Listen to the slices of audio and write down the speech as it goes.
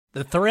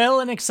The thrill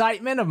and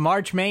excitement of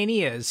March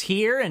Mania is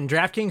here, and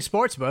DraftKings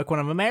Sportsbook, one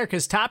of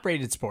America's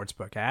top-rated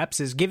sportsbook apps,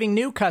 is giving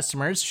new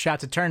customers a shot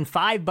to turn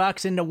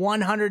 $5 into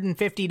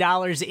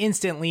 $150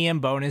 instantly in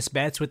bonus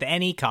bets with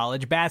any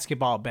college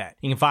basketball bet.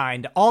 You can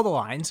find all the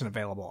lines and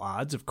available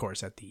odds, of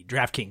course, at the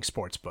DraftKings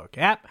Sportsbook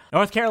app.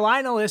 North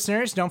Carolina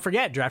listeners, don't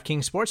forget,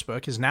 DraftKings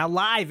Sportsbook is now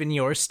live in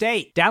your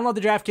state. Download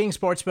the DraftKings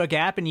Sportsbook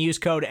app and use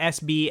code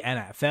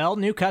SBNFL.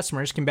 New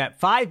customers can bet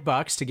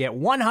 $5 to get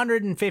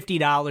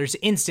 $150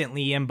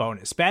 instantly in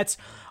bonus bets,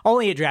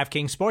 only at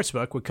DraftKings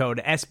Sportsbook with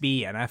code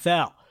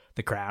SBNFL.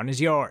 The crown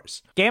is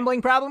yours.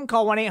 Gambling problem?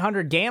 Call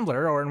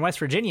 1-800-GAMBLER, or in West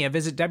Virginia,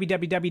 visit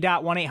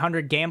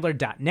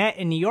www.1800gambler.net.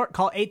 In New York,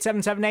 call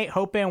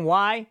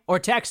 877-8-HOPE-NY or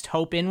text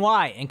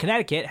HOPE-NY. In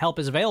Connecticut, help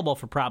is available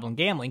for problem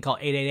gambling. Call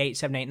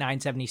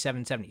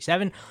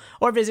 888-789-7777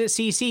 or visit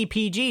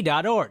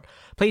ccpg.org.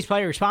 Please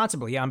play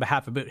responsibly on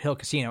behalf of Boot Hill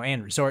Casino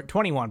and Resort.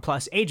 21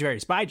 plus, age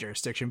varies by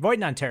jurisdiction. Void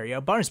in Ontario.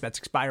 Bonus bets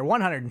expire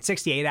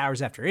 168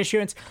 hours after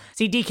issuance.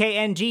 See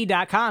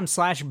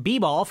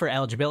dkng.com/bball for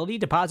eligibility,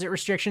 deposit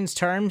restrictions,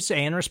 terms,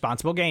 and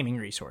responsible gaming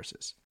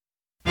resources.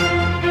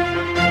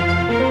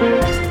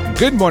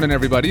 Good morning,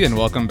 everybody, and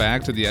welcome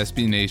back to the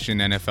SB Nation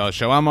NFL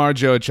Show. I'm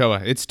RJ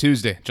Ochoa. It's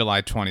Tuesday,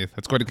 July 20th.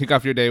 Let's go to kick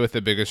off your day with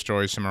the biggest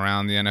stories from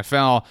around the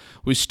NFL.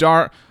 We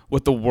start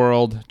with the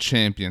world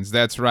champions.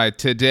 That's right.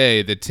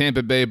 Today, the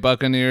Tampa Bay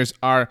Buccaneers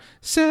are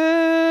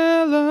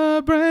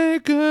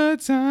celebrate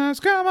good times.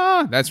 Come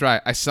on. That's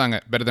right. I sung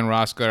it better than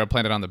Ross Clare. I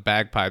played it on the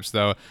bagpipes,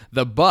 though.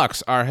 The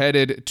Bucs are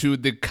headed to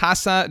the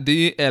Casa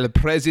de El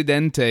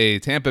Presidente.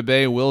 Tampa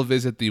Bay will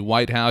visit the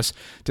White House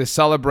to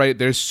celebrate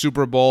their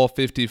Super Bowl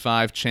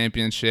 55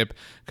 championship.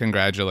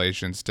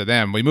 Congratulations to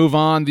them. We move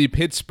on. The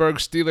Pittsburgh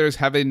Steelers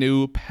have a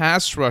new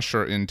pass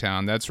rusher in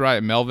town. That's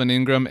right. Melvin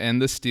Ingram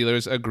and the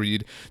Steelers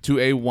agreed to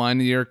a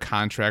one-year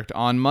contract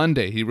on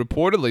Monday. He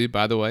reportedly,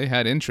 by the way,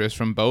 had interest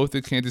from both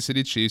the Kansas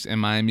City Chiefs and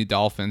Miami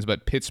Dolphins,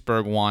 but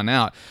Pittsburgh won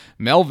out.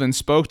 Melvin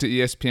spoke to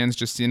ESPN's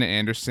Justina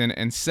Anderson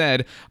and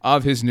said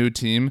of his new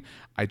team,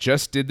 "I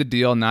just did the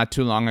deal not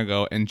too long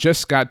ago and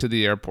just got to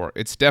the airport.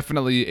 It's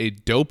definitely a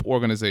dope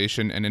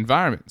organization and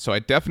environment, so I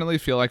definitely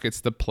feel like it's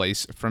the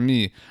place for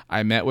me.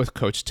 I met with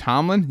Coach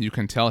Tomlin. You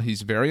can tell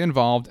he's very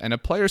involved and a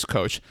player's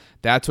coach.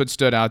 That's what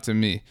stood out to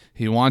me.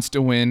 He wants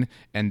to win,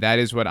 and that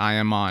is what I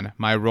am on.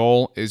 My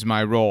role is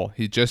my role.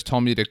 He just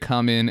told me to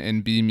come in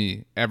and be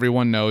me.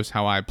 Everyone knows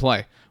how I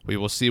play." We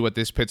will see what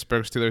this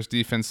Pittsburgh Steelers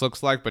defense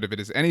looks like, but if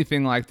it is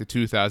anything like the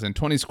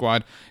 2020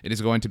 squad, it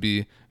is going to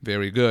be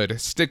very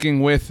good.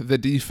 Sticking with the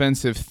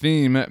defensive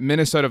theme,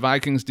 Minnesota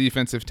Vikings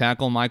defensive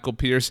tackle Michael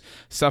Pierce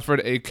suffered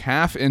a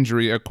calf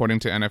injury, according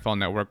to NFL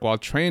Network, while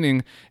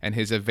training, and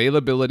his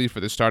availability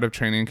for the start of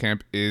training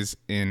camp is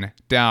in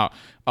doubt.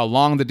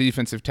 Along the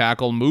defensive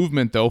tackle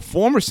movement, though,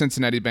 former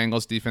Cincinnati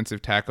Bengals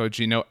defensive tackle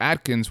Geno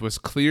Atkins was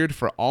cleared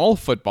for all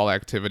football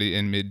activity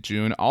in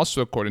mid-June.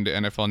 Also, according to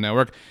NFL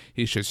Network,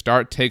 he should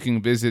start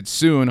taking visits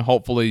soon.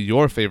 Hopefully,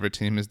 your favorite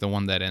team is the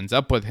one that ends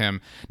up with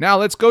him. Now,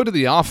 let's go to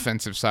the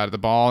offensive side of the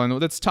ball,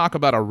 and let's talk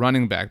about a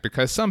running back,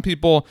 because some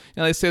people,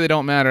 they say they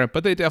don't matter,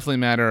 but they definitely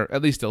matter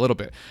at least a little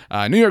bit.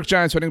 New York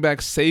Giants running back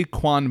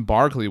Saquon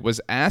Barkley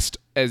was asked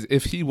as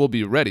if he will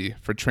be ready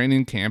for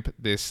training camp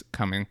this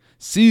coming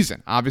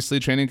season. Obviously,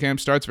 training camp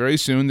starts very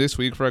soon this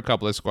week for a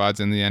couple of squads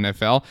in the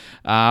NFL.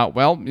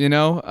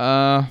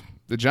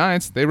 The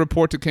Giants, they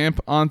report to camp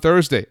on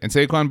Thursday. And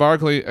Saquon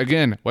Barkley,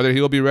 again, whether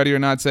he will be ready or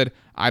not, said,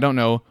 "I don't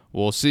know.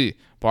 We'll see."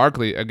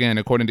 Barkley, again,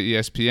 according to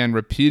ESPN,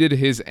 repeated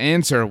his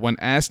answer when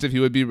asked if he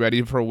would be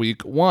ready for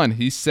week one.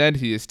 He said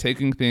he is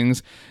taking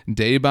things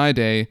day by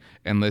day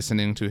and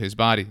listening to his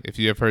body. If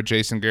you have heard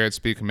Jason Garrett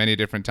speak many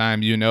different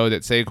times, you know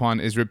that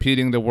Saquon is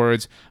repeating the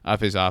words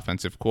of his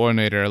offensive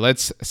coordinator.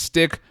 Let's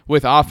stick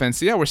with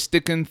offense. Yeah, we're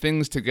sticking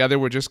things together.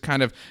 We're just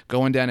kind of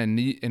going down a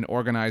neat and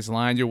organized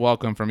line. You're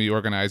welcome for me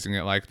organizing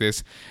it like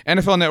this.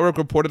 NFL Network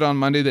reported on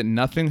Monday that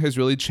nothing has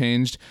really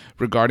changed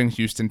regarding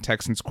Houston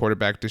Texans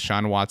quarterback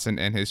Deshaun Watson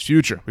and his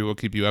future. We will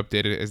keep you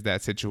updated as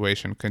that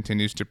situation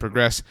continues to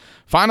progress.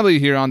 Finally,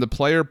 here on the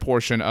player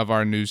portion of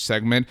our news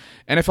segment,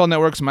 NFL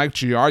Network's Mike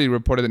Giardi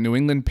reported that New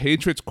England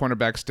Patriots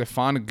cornerback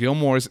Stephon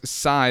Gilmore's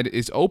side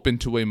is open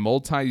to a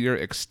multi-year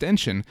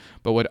extension,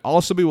 but would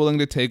also be willing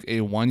to take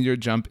a one-year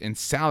jump in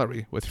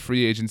salary with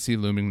free agency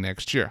looming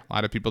next year. A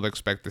lot of people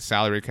expect the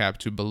salary cap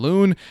to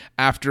balloon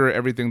after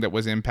everything that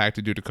was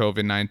impacted due to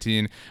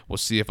COVID-19. We'll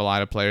see if a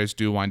lot of players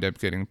do wind up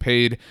getting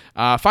paid.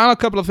 Final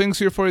couple of things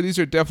here for you. These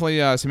are definitely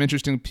some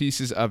interesting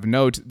pieces of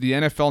note. The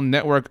NFL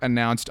Network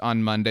announced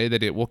on Monday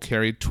that it will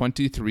carry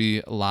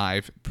 23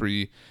 live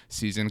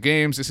preseason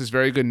games. This is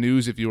very good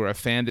news if you are a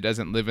fan that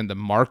doesn't live in the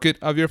market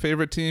of your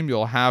favorite team.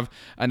 You'll have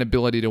an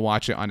ability to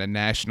watch it on a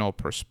national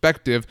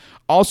perspective.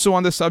 Also,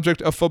 on the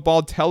subject of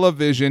football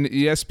television,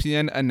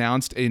 ESPN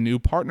announced a new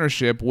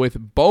partnership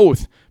with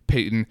both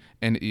Peyton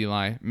and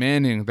Eli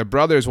Manning. The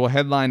brothers will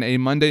headline a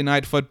Monday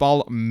Night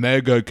Football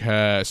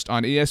megacast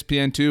on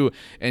ESPN2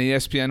 and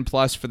ESPN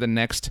Plus for the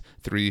next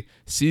 3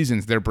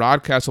 seasons. Their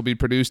broadcast will be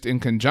produced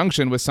in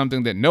conjunction with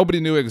something that nobody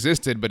knew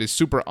existed but is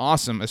super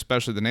awesome,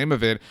 especially the name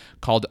of it,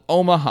 called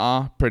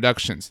Omaha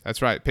Productions.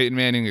 That's right, Peyton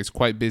Manning is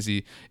quite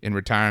busy in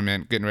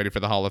retirement, getting ready for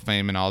the Hall of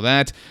Fame and all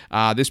that.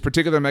 This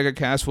particular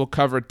megacast will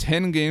cover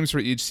 10 games for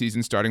each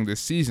season starting this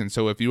season.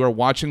 So if you are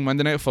watching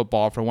Monday Night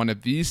Football for one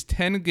of these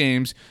 10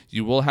 games,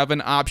 you will have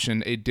an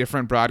option, a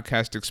different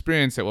broadcast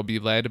experience that will be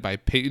led by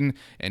Peyton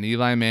and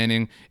Eli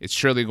Manning. It's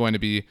surely going to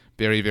be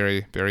very,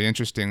 very, very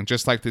interesting.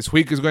 Just like this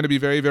week is going to be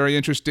very, very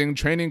interesting.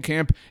 Training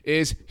camp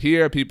is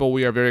here, people.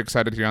 We are very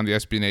excited here on the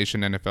SB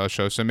Nation NFL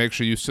show. So make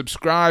sure you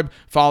subscribe,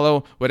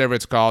 follow, whatever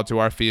it's called, to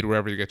our feed,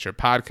 wherever you get your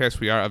podcasts.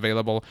 We are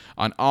available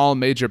on all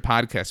major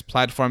podcast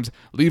platforms.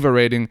 Leave a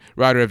rating,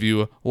 write a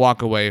review,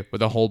 walk away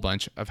with a whole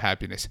bunch of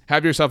happiness.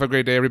 Have yourself a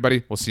great day,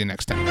 everybody. We'll see you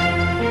next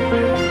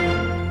time.